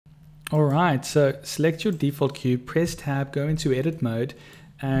All right, so select your default cube, press tab, go into edit mode,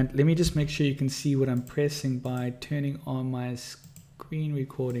 and let me just make sure you can see what I'm pressing by turning on my screen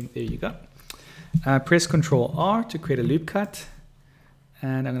recording. There you go. Press Ctrl R to create a loop cut,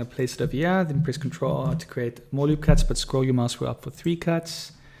 and I'm going to place it over here. Then press Ctrl R to create more loop cuts, but scroll your mouse wheel up for 3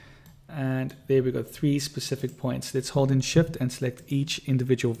 cuts. And there we go, 3 specific points. Let's hold in Shift and select each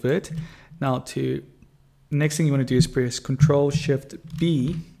individual vert. Now, next thing you want to do is press Ctrl Shift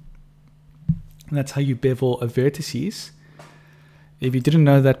B, and that's how you bevel a vertices. If you didn't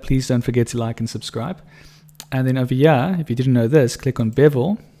know that, please don't forget to like and subscribe. And then over here, if you didn't know this, click on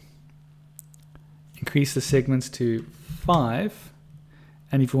Bevel, increase the segments to 5,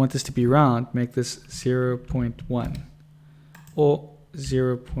 and if you want this to be round, make this 0.1, or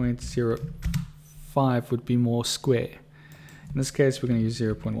 0.05 would be more square. In this case, we're going to use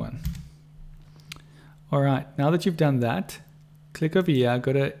 0.1. All right, now that you've done that, click over here,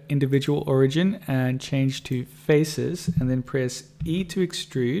 go to individual origin and change to faces, and then press E to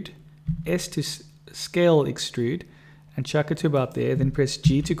extrude, S to scale extrude, and chuck it to about there. Then press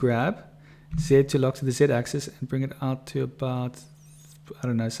G to grab, Z to lock to the Z axis, and bring it out to about, I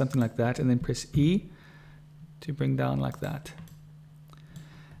don't know, something like that. And then press E to bring down like that.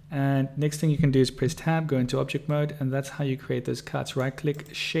 And next thing you can do is press tab, go into object mode, and that's how you create those cuts. Right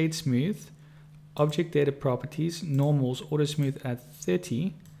click, shade smooth, object data properties, normals, auto smooth at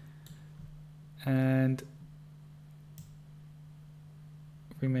 30, and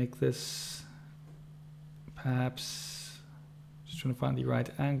we make this perhaps, just trying to find the right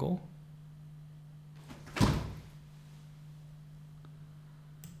angle. I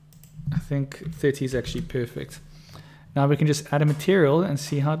think 30 is actually perfect. Now we can just add a material and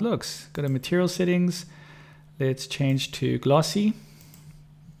see how it looks. Go to material settings, let's change to glossy.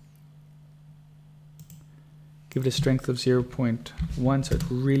 Give it a strength of 0.1 so it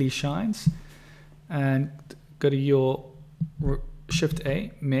really shines. And go to your Shift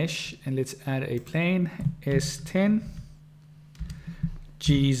A, mesh, and let's add a plane, S10,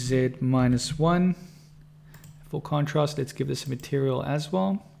 GZ -1. For contrast, let's give this a material as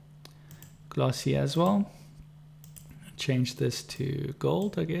well, glossy as well. Change this to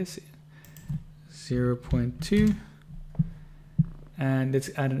gold, I guess, 0.2. And let's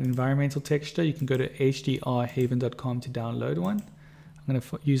add an environmental texture. You can go to hdrhaven.com to download one. I'm going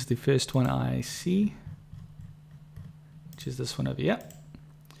to use the first one I see, which is this one over here.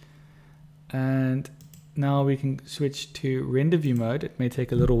 And now we can switch to render view mode. It may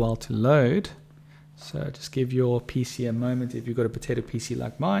take a little while to load, so just give your PC a moment if you've got a potato PC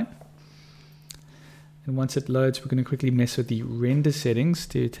like mine. And once it loads, we're going to quickly mess with the render settings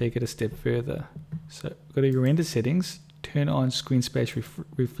to take it a step further. So go to your render settings, turn on screen space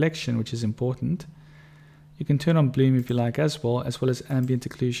reflection, which is important. You can turn on bloom if you like as well as ambient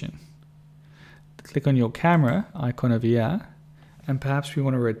occlusion. Click on your camera icon over here, and perhaps we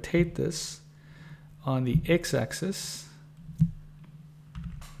want to rotate this on the x-axis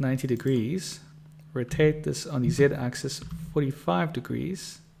 90 degrees, rotate this on the z-axis 45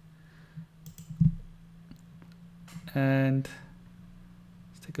 degrees, and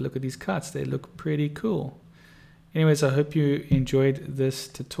let's take a look at these cuts. They look pretty cool. Anyways, I hope you enjoyed this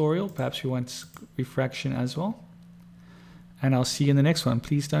tutorial. Perhaps you want refraction as well. And I'll see you in the next one.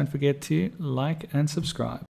 Please don't forget to like and subscribe.